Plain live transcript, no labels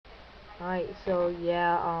Alright, so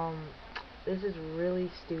yeah, this is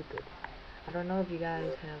really stupid. I don't know if you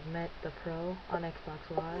guys have met the pro on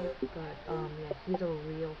Xbox Live, but yeah, he's a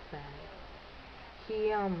real fag.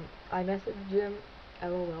 I messaged him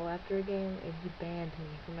LOL after a game, and he banned me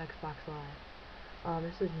from Xbox Live.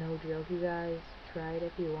 This is no joke, you guys. Try it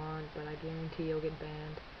if you want, but I guarantee you'll get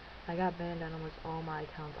banned. I got banned on almost all my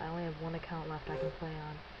accounts. I only have one account left I can play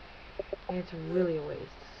on, and it's really a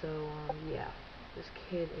waste. So, yeah. This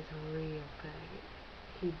kid is a real faggot.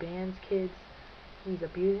 He bans kids. He's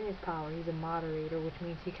abusing his power. He's a moderator, which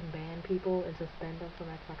means he can ban people and suspend them from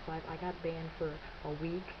Xbox Live. I got banned for a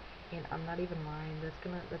week, and I'm not even lying.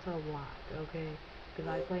 That's a lot, okay?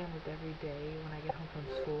 Because I play almost every day when I get home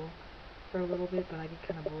from school for a little bit, but I get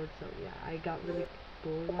kind of bored. So yeah, I got really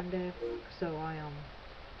bored one day, so I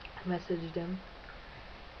messaged him,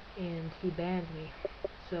 and he banned me.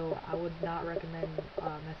 So I would not recommend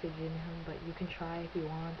messaging him, but you can try if you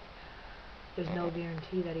want. There's no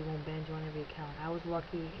guarantee that he won't ban you on every account. I was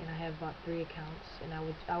lucky, and I have about 3 accounts, and I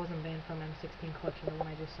wasn't banned from M16 collection, the one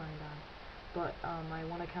I just signed on. But my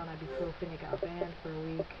one account, Ibuprofen, it got banned for a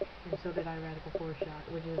week, and so did I Radical 4 Shot,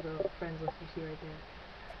 which is the friends list you see right there.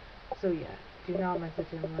 So yeah, do not message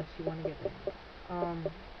him unless you want to get banned.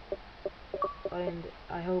 And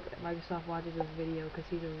I hope Microsoft watches this video, because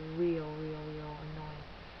he's a real annoying.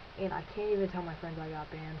 And I can't even tell my friends I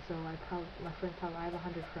got banned, so my friends probably, I have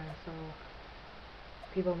 100 friends, so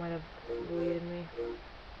people might have deleted me,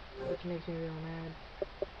 which makes me real mad.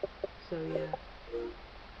 So yeah,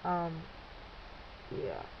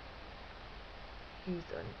 yeah, he's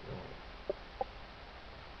annoying.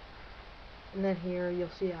 And then here you'll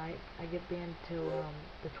see I get banned till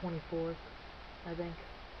the 24th, I think.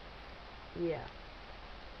 Yeah.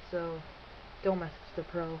 So don't message the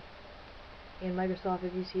pro. And Microsoft,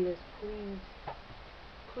 if you see this,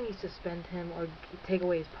 please suspend him or take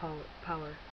away his power.